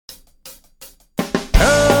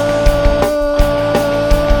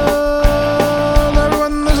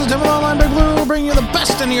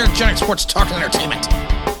New York Giants Sports Talk and Entertainment.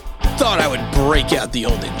 Thought I would break out the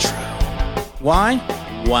old intro. Why?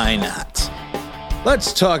 Why not?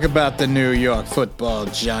 Let's talk about the New York Football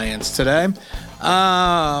Giants today.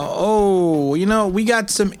 We got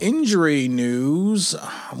some injury news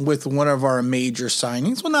with one of our major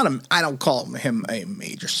signings. Well, I don't call him a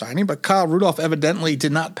major signing, but Kyle Rudolph evidently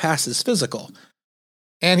did not pass his physical.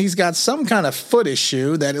 And he's got some kind of foot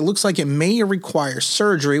issue that it looks like it may require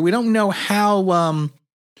surgery. We don't know how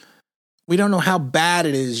bad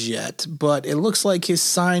it is yet, but it looks like his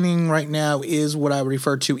signing right now is what I would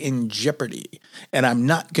refer to in jeopardy. And I'm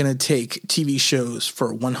not going to take TV shows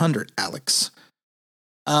for 100, Alex.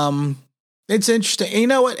 It's interesting. You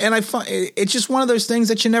know what? And it's just one of those things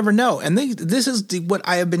that you never know. And this is what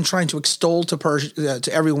I have been trying to extol to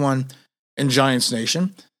everyone in Giants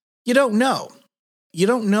Nation. You don't know. You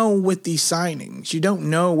don't know with these signings. You don't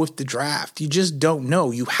know with the draft. You just don't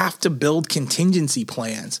know. You have to build contingency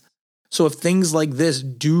plans. So if things like this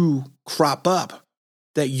do crop up,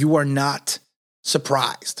 that you are not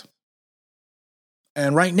surprised.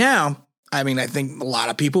 And right now, I think a lot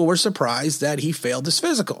of people were surprised that he failed his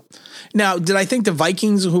physical. Now, did I think the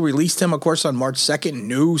Vikings, who released him, of course, on March 2nd,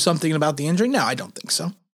 knew something about the injury? No, I don't think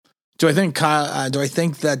so. I think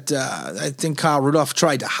Kyle Rudolph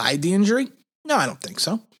tried to hide the injury? No, I don't think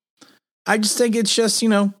so. I just think it's just,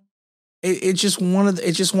 it's just one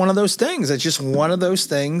of those things. It's just one of those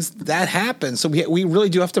things that happens. So we really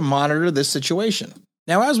do have to monitor this situation.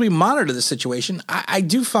 Now, as we monitor the situation, I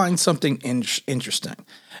do find something interesting.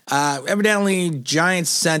 Evidently,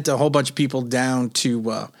 Giants sent a whole bunch of people down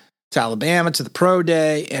to Alabama to the pro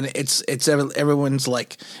day, and it's everyone's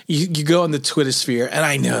like, you go in the Twitter sphere, and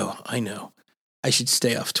I know, I should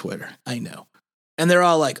stay off Twitter. I know. And they're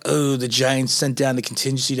all like, oh, the Giants sent down the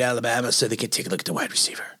contingency to Alabama so they could take a look at the wide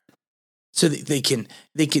receiver. So that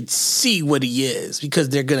they could see what he is, because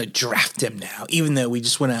they're going to draft him now, even though we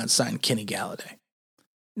just went out and signed Kenny Galladay.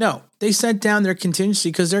 No, they sent down their contingency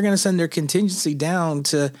because they're going to send their contingency down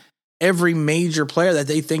to every major player that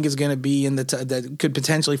they think is going to be in that could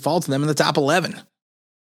potentially fall to them in the top 11.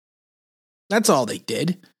 That's all they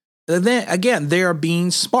did. And then again, they are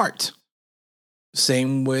being smart.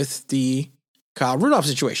 Same with the Kyle Rudolph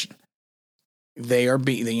situation. They are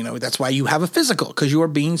being, that's why you have a physical, because you are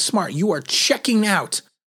being smart. You are checking out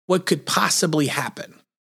what could possibly happen.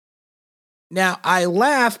 Now, I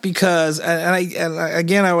laugh because,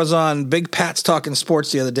 I was on Big Pat's Talking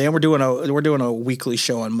Sports the other day, and we're doing a weekly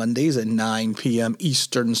show on Mondays at 9 p.m.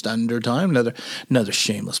 Eastern Standard Time. Another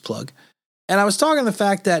shameless plug. And I was talking the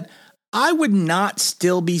fact that I would not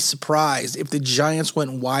still be surprised if the Giants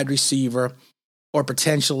went wide receiver or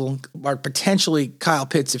potentially Kyle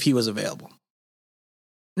Pitts if he was available.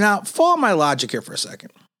 Now, follow my logic here for a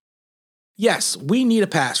second. Yes, we need a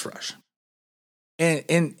pass rush. And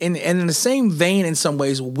in the same vein, in some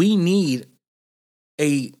ways, we need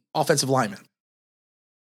a offensive lineman.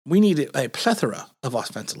 We need a plethora of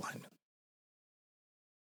offensive linemen.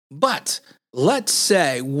 But let's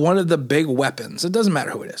say one of the big weapons, it doesn't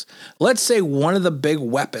matter who it is, let's say one of the big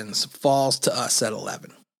weapons falls to us at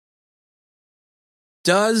 11.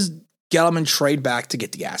 Does Gettleman trade back to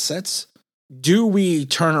get the assets? Do we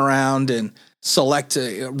turn around and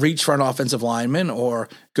reach for an offensive lineman, or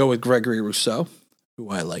go with Gregory Rousseau, who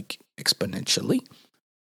I like exponentially?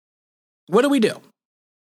 What do we do?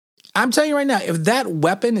 I'm telling you right now, if that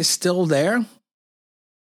weapon is still there,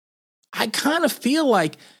 I kind of feel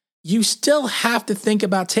like you still have to think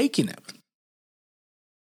about taking him.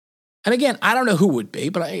 And again, I don't know who it would be,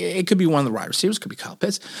 but it could be one of the wide receivers, it could be Kyle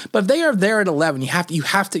Pitts. But if they are there at 11, you have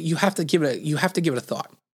to give it a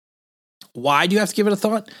thought. Why do you have to give it a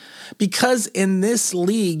thought? Because in this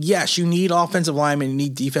league, yes, you need offensive linemen, you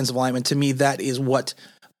need defensive linemen. To me, that is what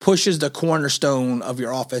pushes the cornerstone of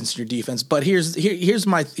your offense and your defense. But here's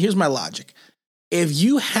my logic. If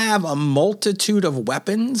you have a multitude of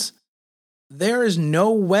weapons, there is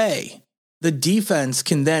no way the defense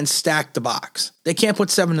can then stack the box. They can't put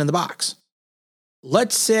 7 in the box.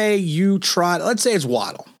 Let's say it's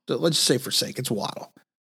Waddle. Let's just say for sake, it's Waddle.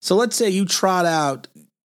 So let's say you trot out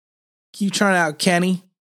Kenny,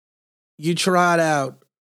 you trot out,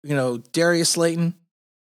 Darius Slayton,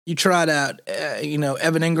 you trot out,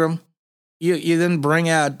 Evan Ingram, you then bring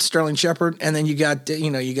out Sterling Shepard, and then you got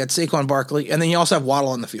Saquon Barkley, and then you also have Waddle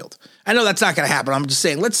on the field. I know that's not going to happen. I'm just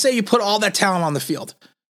saying, let's say you put all that talent on the field.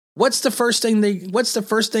 What's the first thing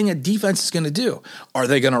a defense is going to do? Are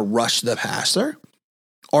they going to rush the passer?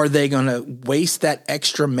 Are they going to waste that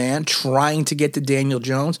extra man trying to get to Daniel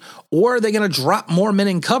Jones? Or are they going to drop more men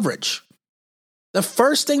in coverage? the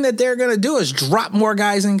first thing that they're going to do is drop more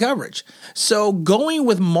guys in coverage. So going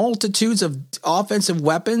with multitudes of offensive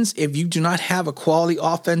weapons, if you do not have a quality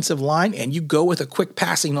offensive line and you go with a quick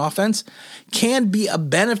passing offense, can be a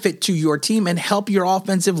benefit to your team and help your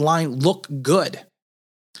offensive line look good.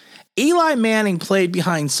 Eli Manning played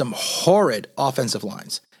behind some horrid offensive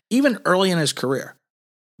lines, even early in his career.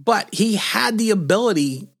 But he had the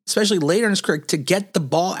ability, especially later in his career, to get the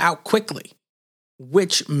ball out quickly,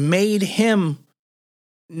 which made him,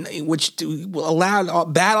 which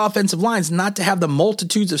allowed bad offensive lines not to have the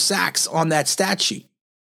multitudes of sacks on that stat sheet.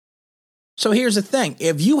 So here's the thing.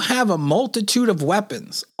 If you have a multitude of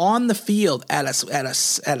weapons on the field at a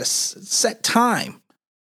set time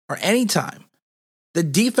or any time, the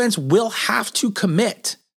defense will have to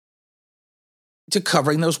commit to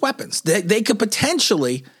covering those weapons. They could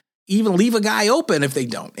potentially even leave a guy open if they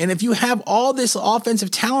don't. And if you have all this offensive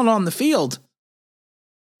talent on the field,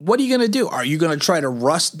 what are you going to do? Are you going to try to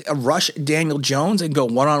rush Daniel Jones and go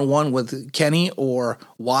one-on-one with Kenny or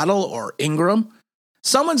Waddle or Ingram?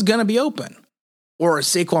 Someone's going to be open. Or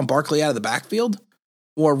Saquon Barkley out of the backfield?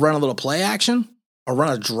 Or run a little play action? Or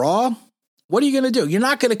run a draw? What are you going to do? You're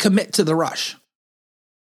not going to commit to the rush.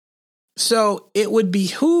 So it would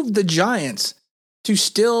behoove the Giants to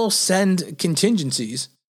still send contingencies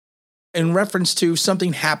in reference to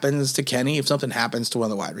something happens to Kenny, if something happens to one of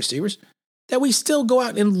the wide receivers, that we still go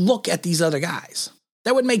out and look at these other guys.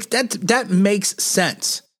 That makes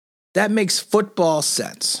sense. That makes football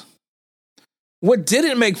sense. What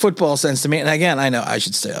didn't make football sense to me, and again, I know I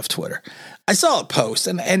should stay off Twitter. I saw a post,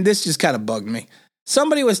 and this just kind of bugged me.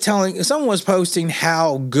 Someone was posting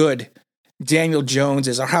how good Daniel Jones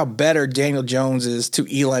is, or how better Daniel Jones is to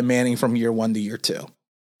Eli Manning from year 1 to year 2.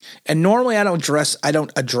 And normally I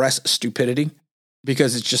don't address stupidity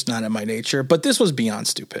because it's just not in my nature, but this was beyond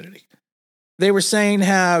stupidity. They were saying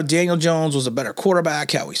how Daniel Jones was a better quarterback,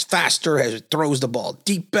 how he's faster, how he throws the ball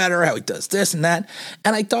deep better, how he does this and that.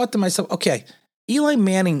 And I thought to myself, okay, Eli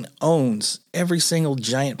Manning owns every single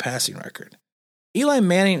Giant passing record. Eli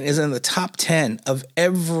Manning is in the top 10 of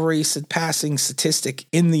every passing statistic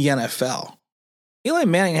in the NFL. Eli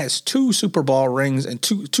Manning has 2 Super Bowl rings and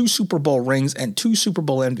two Super Bowl rings and 2 Super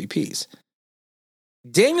Bowl MVPs.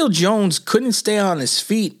 Daniel Jones couldn't stay on his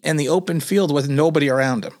feet in the open field with nobody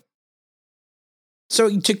around him.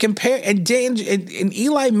 So to compare, and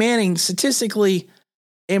Eli Manning statistically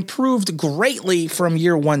improved greatly from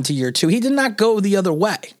year 1 to year 2. He did not go the other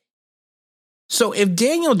way. So if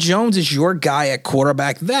Daniel Jones is your guy at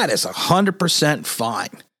quarterback, that is 100%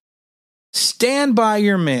 fine. Stand by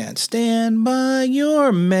your man. Stand by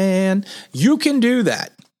your man. You can do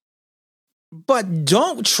that. But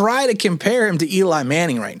don't try to compare him to Eli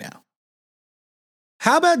Manning right now.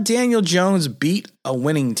 How about Daniel Jones beat a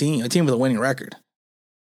winning team, a team with a winning record?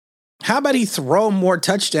 How about he throw more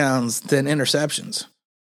touchdowns than interceptions?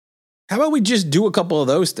 How about we just do a couple of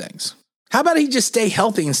those things? How about he just stay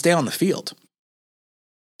healthy and stay on the field?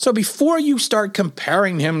 So before you start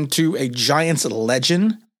comparing him to a Giants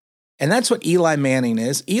legend, and that's what Eli Manning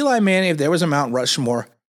is. Eli Manning, if there was a Mount Rushmore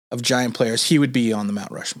of Giant players, he would be on the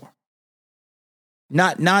Mount Rushmore.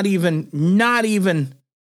 Not even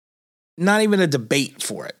a debate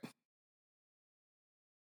for it.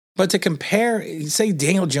 But to compare, say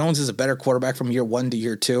Daniel Jones is a better quarterback from year 1 to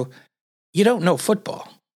year 2, you don't know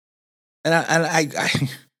football. And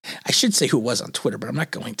I should say who it was on Twitter, but I'm not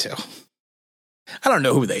going to. I don't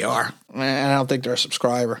know who they are. And I don't think they're a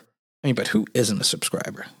subscriber. I mean, but who isn't a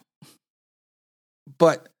subscriber?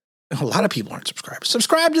 But a lot of people aren't subscribers.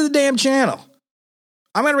 Subscribe to the damn channel.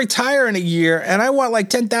 I'm going to retire in a year, and I want like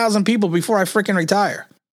 10,000 people before I freaking retire.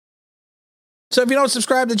 So if you don't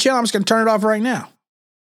subscribe to the channel, I'm just going to turn it off right now.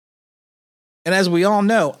 And as we all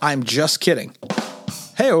know, I'm just kidding.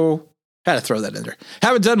 Hey-oh. Had to throw that in there.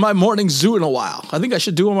 Haven't done my morning zoo in a while. I think I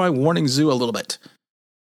should do my morning zoo a little bit.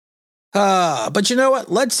 But you know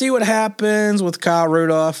what? Let's see what happens with Kyle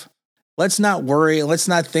Rudolph. Let's not worry. Let's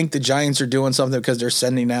not think the Giants are doing something because they're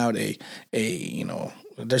sending out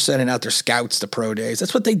they're sending out their scouts to pro days.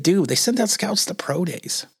 That's what they do. They send out scouts to pro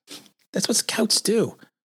days. That's what scouts do.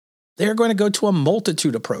 They're going to go to a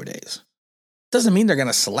multitude of pro days. Doesn't mean they're going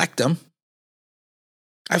to select them.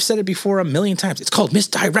 I've said it before a million times. It's called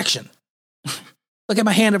misdirection. Look at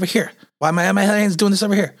my hand over here. Why am my hands doing this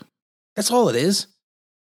over here? That's all it is.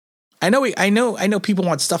 I know people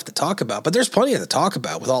want stuff to talk about, but there's plenty to talk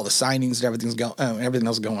about with all the signings and everything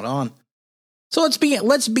else going on. So let's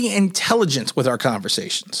be intelligent with our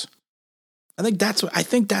conversations. I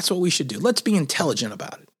think that's what we should do. Let's be intelligent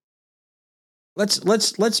about it. Let's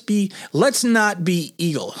not be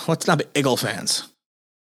Eagle fans.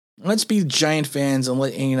 Let's be Giant fans and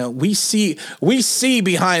we see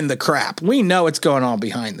behind the crap. We know what's going on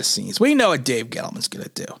behind the scenes. We know what Dave Gettleman's going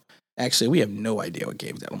to do. Actually, we have no idea what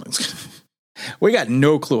Dave Gettleman's going to do. We got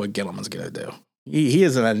no clue what Gettleman's going to do. He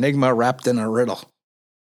is an enigma wrapped in a riddle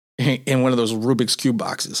in one of those Rubik's Cube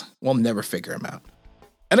boxes. We'll never figure him out.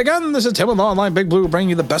 And again, this is Tim with Online Big Blue, bringing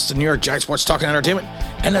you the best of New York Giants sports talk and entertainment.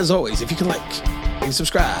 And as always, if you could like, maybe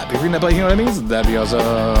subscribe, if you're reading that, you know what I mean? That'd be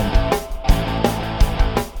awesome.